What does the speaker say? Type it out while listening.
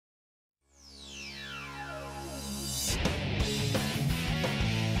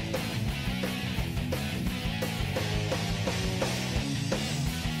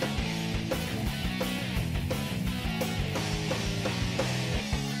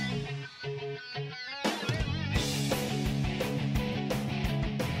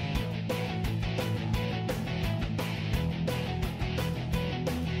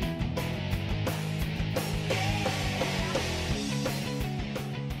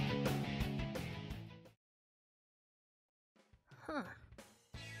Huh.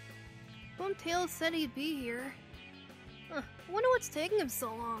 Boomtail said he'd be here. Huh. I wonder what's taking him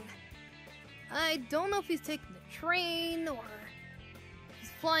so long. I don't know if he's taking the train or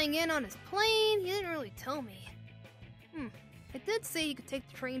he's flying in on his plane. He didn't really tell me. It did say he could take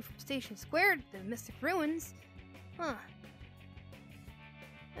the train from Station Square to the Mystic Ruins. Huh.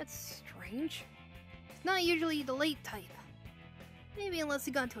 That's strange. He's not usually the late type. Maybe unless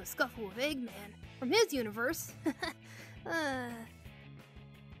he got into a scuffle with Eggman from his universe. Come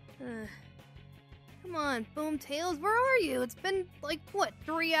on, Boomtails, where are you? It's been, like, what,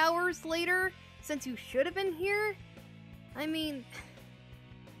 3 hours later since you should have been here? I mean,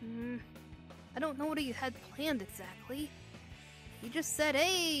 I don't know what he had planned exactly. He just said,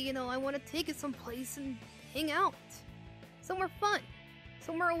 hey, you know, I want to take it someplace and hang out. Somewhere fun.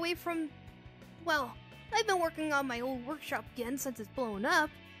 Somewhere away from, well, I've been working on my old workshop again since it's blown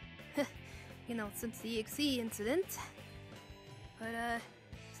up. You know, since the EXE incident. But,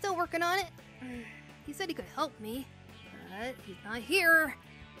 still working on it. He said he could help me, but he's not here.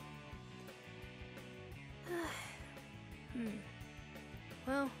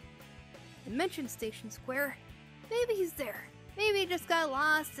 Well, I mentioned Station Square. Maybe he's there. Maybe he just got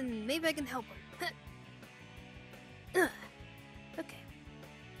lost and maybe I can help him. Okay.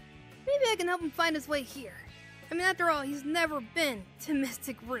 Maybe I can help him find his way here. I mean, after all, he's never been to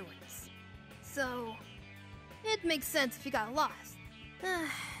Mystic Ruins. So, it makes sense if he got lost.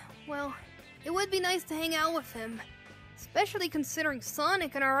 Well, it would be nice to hang out with him. Especially considering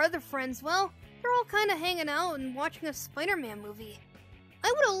Sonic and our other friends, well, they're all kind of hanging out and watching a Spider-Man movie.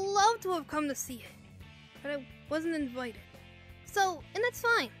 I would have loved to have come to see it, but I wasn't invited. So, and that's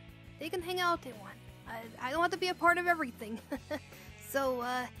fine. They can hang out if they want. I don't have to be a part of everything. So,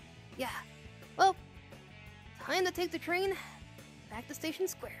 yeah. Well, time to take the train back to Station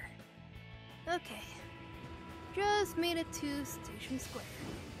Square. Okay. Just made it to Station Square.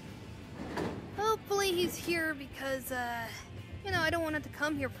 Hopefully he's here because, you know, I don't want him to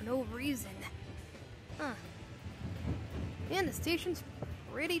come here for no reason. Huh. Man, the station's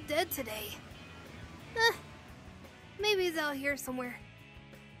pretty dead today. Maybe he's out here somewhere.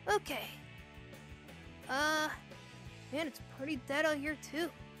 Okay. Man, it's pretty dead out here too.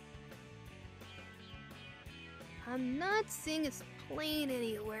 I'm not seeing his plane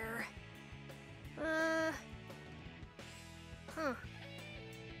anywhere. Huh.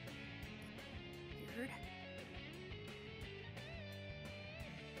 Weird.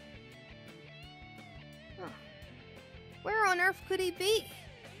 Huh. Where on earth could he be?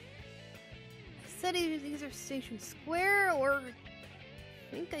 I said either Station Square or I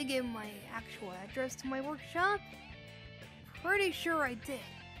think I gave my actual address to my workshop. Pretty sure I did.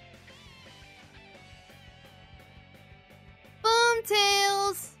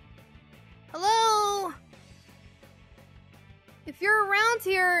 Boomtails! Hello? If you're around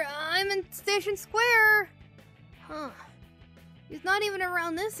here, I'm in Station Square. Huh. He's not even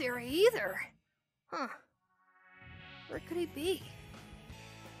around this area either. Huh. Where could he be?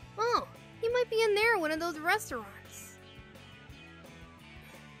 Oh, he might be in there, one of those restaurants.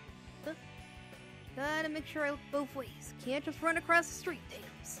 Gotta make sure I look both ways. Can't just run across the street,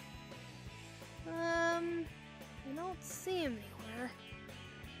 Tails. I don't see him anywhere.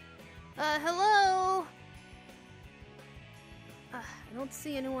 Hello? I don't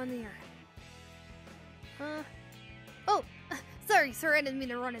see anyone here. Oh, sorry, sir, I didn't mean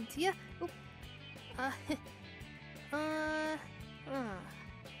to run into you. Oop.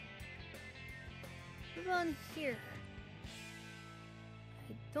 What on here?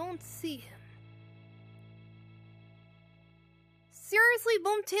 I don't see him. Seriously,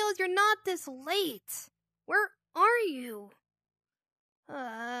 Boomtails, you're not this late. Where are you?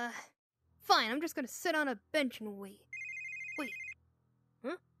 Fine, I'm just gonna sit on a bench and wait. Wait.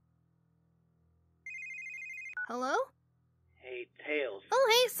 Huh? Hello? Hey, Tails. Oh,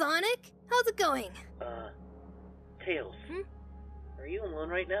 hey, Sonic. How's it going? Tails. Are you alone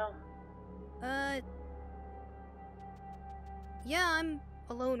right now? Yeah, I'm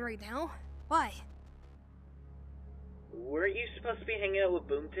alone right now. Why? Weren't you supposed to be hanging out with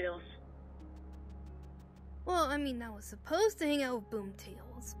Boomtails? Well, I mean, I was supposed to hang out with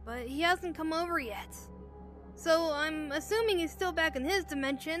Boomtails, but he hasn't come over yet. So I'm assuming he's still back in his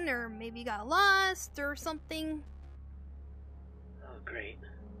dimension, or maybe got lost, or something. Oh, great.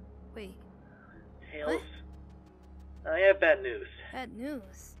 Wait. Tails? What? I have bad news. Bad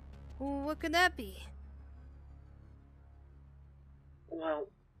news? Well, what could that be? Well,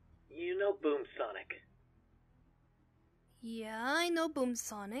 you know Boom Sonic. Yeah, I know Boom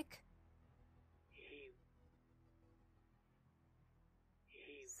Sonic.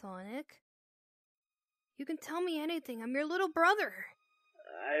 Sonic? You can tell me anything. I'm your little brother.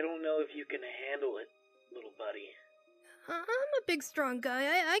 I don't know if you can handle it, little buddy. I'm a big, strong guy.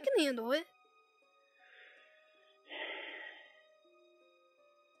 I can handle it.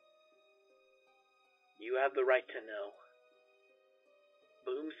 You have the right to know.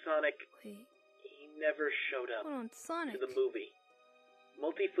 Boom Sonic, Wait, he never showed up hold on, Sonic. to the movie.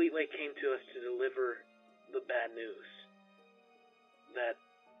 Multi-Fleetway came to us to deliver the bad news. That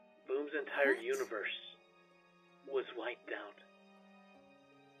Boom's entire What? universe was wiped out.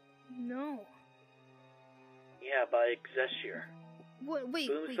 No. Yeah, by Ssj. What? Wait,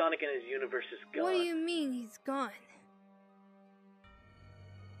 Boom wait. Sonic and his universe is gone. What do you mean he's gone?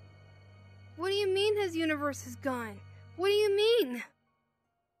 What do you mean his universe is gone? What do you mean?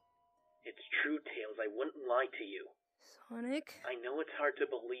 It's true, Tails. I wouldn't lie to you. Sonic? I know it's hard to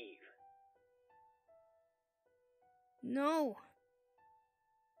believe. No.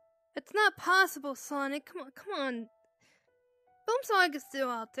 It's not possible, Sonic. Come on. Boom Sonic is still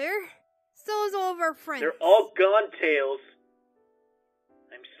out there. So is all of our friends. They're all gone, Tails.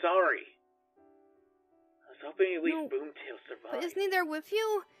 I'm sorry. I was hoping at least No, Boomtail survived. But isn't he there with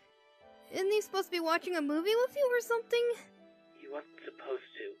you? Isn't he supposed to be watching a movie with you or something? He wasn't supposed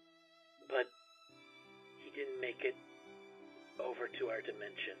to, but he didn't make it over to our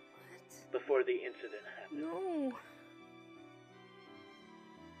dimension What? before the incident happened. No.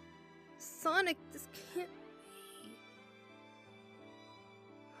 Sonic, this can't be.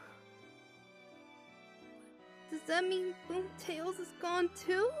 Does that mean Boomtails is gone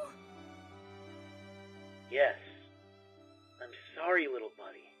too? Yes. I'm sorry, little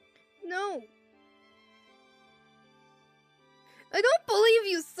buddy. No. I don't believe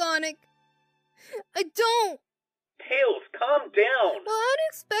you, Sonic. I don't. Tails, calm down! Well, how do you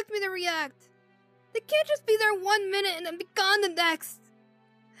expect me to react? They can't just be there 1 minute and then be gone the next.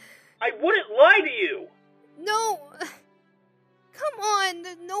 I wouldn't lie to you! No. Come on,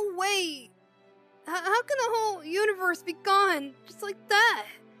 there's no way. How can the whole universe be gone just like that?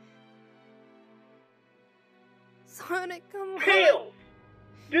 Sonic, come on. Tails!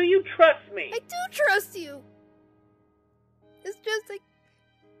 Do you trust me? I do trust you. It's just like...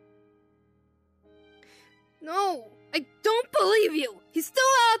 No, I don't believe you. He's still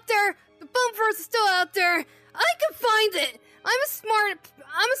out there. The Boomverse is still out there. I can find it. I'm a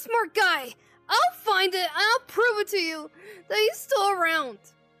smart guy. I'll find it. I'll prove it to you that he's still around.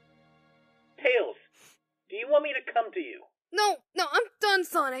 Tails, do you want me to come to you? No, I'm done,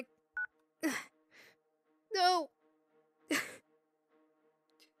 Sonic. No. This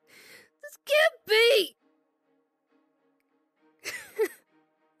can't be.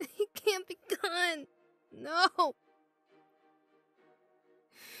 He can't be gone. No.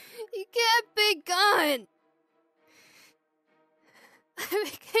 He can't be gone. I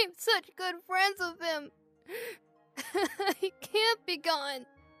became such good friends with him. He can't be gone.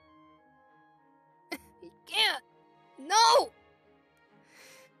 He can't. No!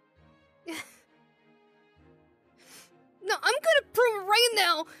 No, I'm gonna prove it right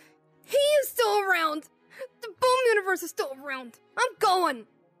now. He is still around. The Boom universe is still around. I'm going.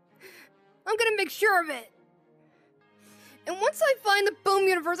 I'm gonna make sure of it. And once I find the Boom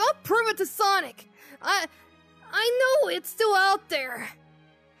universe, I'll prove it to Sonic. I know it's still out there.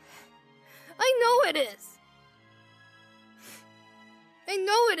 I know it is. I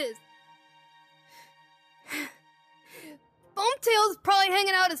know it is. Boomtails is probably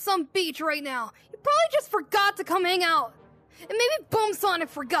hanging out at some beach right now. He probably just forgot to come hang out. And maybe Boom Sonic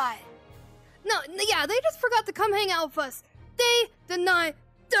forgot. No, yeah, they just forgot to come hang out with us. They did not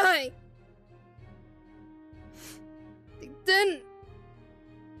die. They didn't.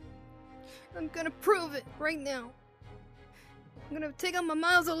 I'm gonna prove it right now. I'm gonna take out my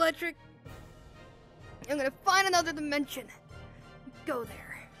Miles Electric. I'm gonna find another dimension. Go there.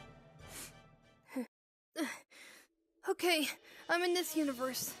 Okay, I'm in this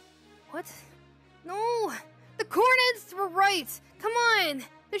universe. What? No! The coordinates were right! Come on!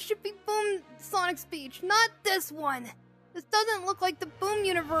 This should be Boom Sonic's beach, not this one! This doesn't look like the Boom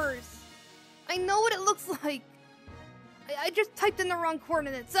universe! I know what it looks like! I just typed in the wrong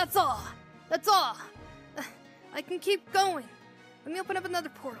coordinates, that's all! That's all! I can keep going. Let me open up another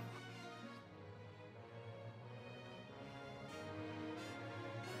portal.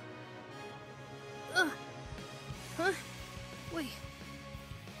 Huh? Wait.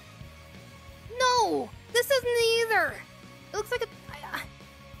 No! This isn't either! It looks like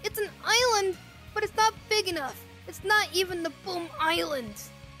it's an island, but it's not big enough. It's not even the Boom Island.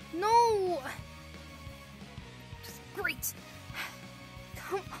 No! Just great.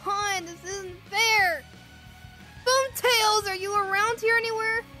 Come on, this isn't fair. Boomtails, are you around here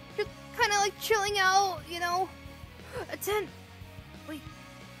anywhere? Just kinda like chilling out, you know? A tent. Wait.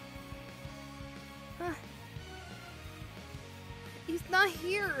 Huh. He's not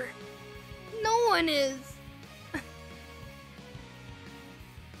here. No one is.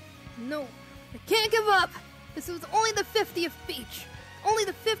 No, I can't give up. This was only the 50th beach. Only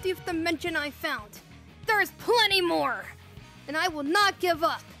the 50th dimension I found. There is plenty more. And I will not give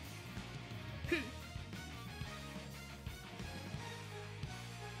up.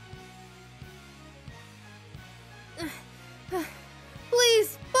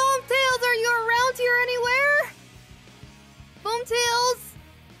 Please, Boomtails, are you around here anywhere? Boomtails?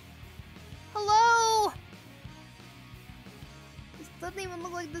 Hello? This doesn't even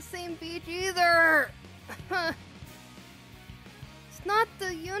look like the same beach either. It's not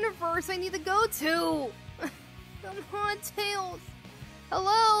the universe I need to go to. Come on, Tails.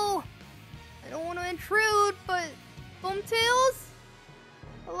 Hello? I don't want to intrude, but... Boomtails?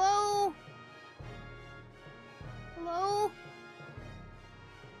 Hello? Hello?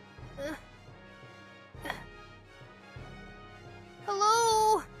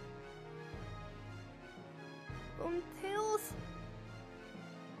 Hello? Tails?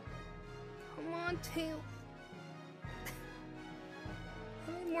 Come on, Tails.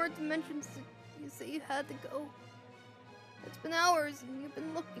 How many more dimensions did you say you had to go? It's been hours and you've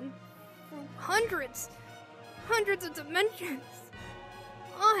been looking through hundreds of dimensions.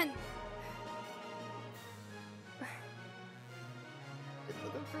 Come on. Been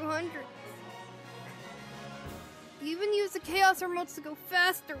looking through hundreds. You even use the chaos remotes to go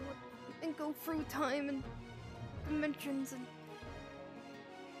faster and go through time and dimensions and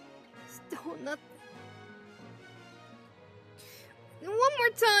still nothing. And one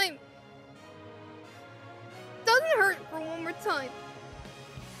more time. Doesn't hurt for one more time.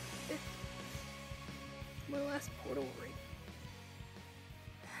 It's my last portal ring.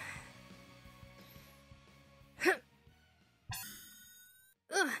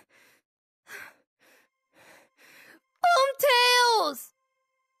 Boomtails!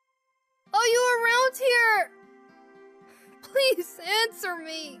 Are you around here? Please answer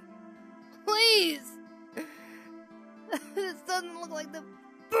me. Please. This doesn't look like the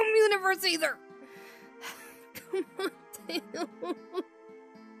Boom universe either. Come on, Tails.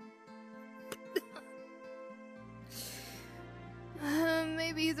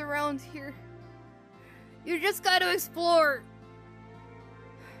 Maybe he's around here. You just gotta explore.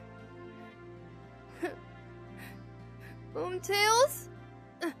 Boomtails?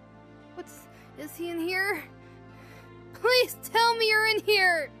 Is he in here? Please tell me you're in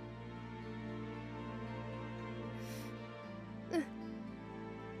here!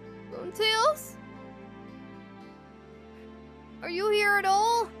 Boomtails? Are you here at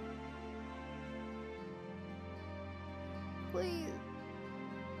all? Please.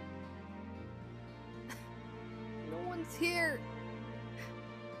 No one's here.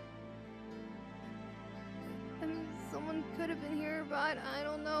 I mean, someone could have been here, but I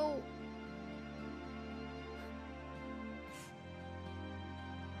don't know.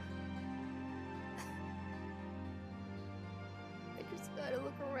 I just gotta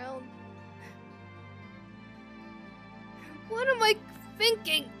look around. What am I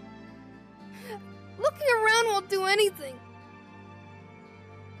thinking? Looking around won't do anything.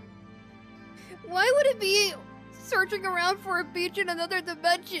 Why would it be searching around for a beach in another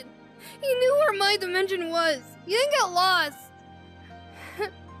dimension? He knew where my dimension was. You didn't get lost.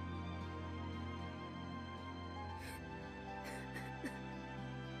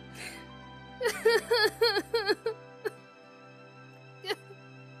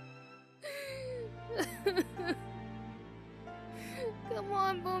 Come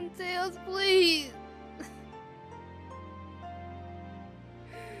on, Boomtails, please.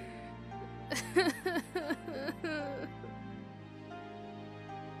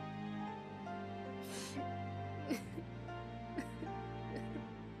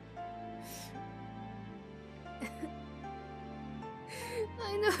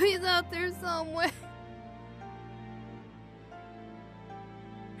 I know he's out there somewhere.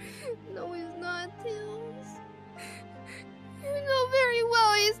 No, he's not, Tails. You know very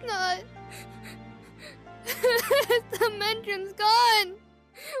well he's not. His dimension's gone.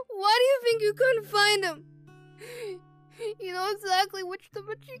 Why do you think you couldn't find him? You know exactly which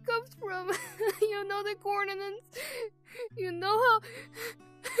dimension he comes from. You know the coordinates. You know how...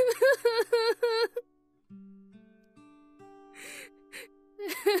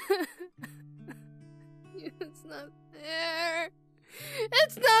 It's not fair.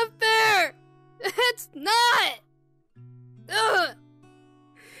 It's not fair. It's not. Ugh.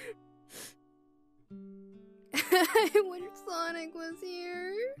 I wish Sonic was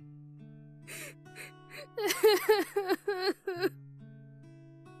here.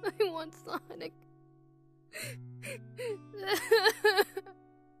 I want Sonic.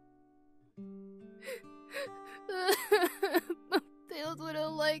 Tails would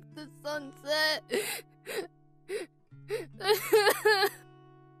have liked the sunset.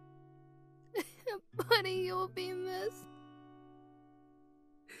 Buddy, you'll be missed.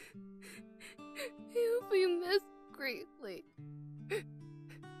 You'll be missed greatly.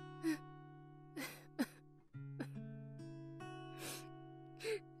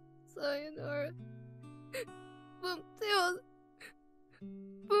 Sayonara. Boom Tails.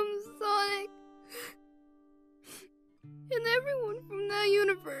 Boom Sonic. And everyone from that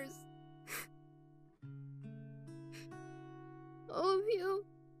universe. All of you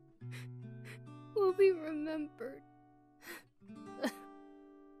will be remembered.